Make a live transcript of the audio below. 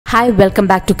Hi, welcome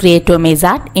back to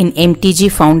MTG in MTG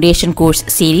Foundation course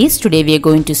series. Today we are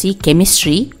going to see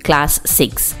Chemistry Class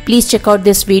 6. Please check out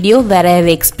this video where I have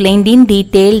explained in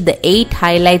detail the 8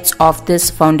 highlights of this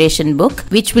foundation book,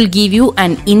 which will give you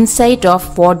an insight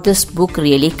of what this book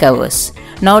really covers.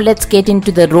 Now let's get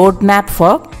into the roadmap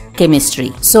for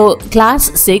chemistry. So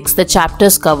class 6, the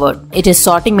chapters covered. It is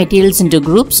sorting materials into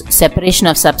groups, separation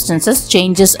of substances,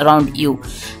 changes around you.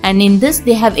 And in this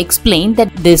they have explained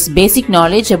that this basic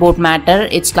knowledge about matter,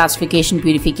 its classification,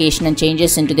 purification and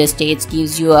changes into their states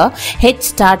gives you a head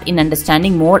start in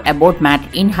understanding more about matter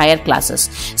in higher classes.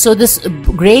 So this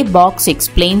grey box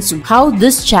explains how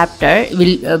this chapter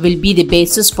will be the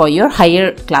basis for your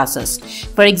higher classes.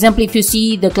 For example, if you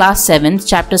see the class 7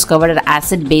 chapters covered are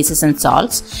acid, bases and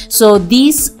salts. So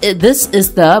this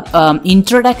is the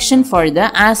introduction for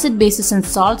the acid, bases and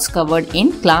salts covered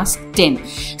in class 10.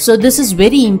 So this is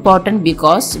very important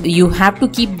because you have to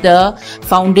keep the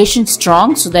foundation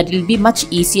strong so that it will be much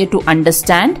easier to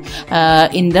understand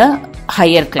in the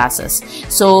higher classes.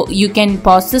 So you can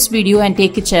pause this video and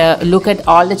take a look at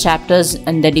all the chapters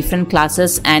in the different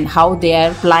classes and how they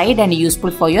are applied and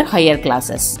useful for your higher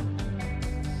classes.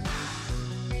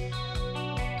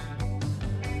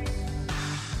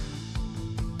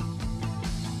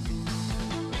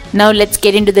 Now let's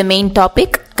get into the main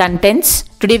topic, contents.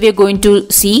 Today we are going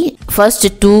to see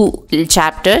first 2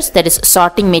 chapters, that is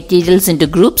sorting materials into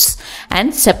groups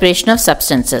and separation of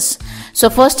substances. So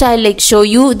first I'll show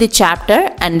you the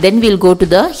chapter and then we'll go to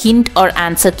the hint or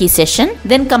answer key session,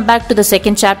 then come back to the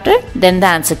second chapter, then the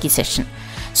answer key session.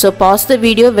 So pause the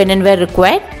video when and where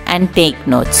required and take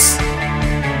notes.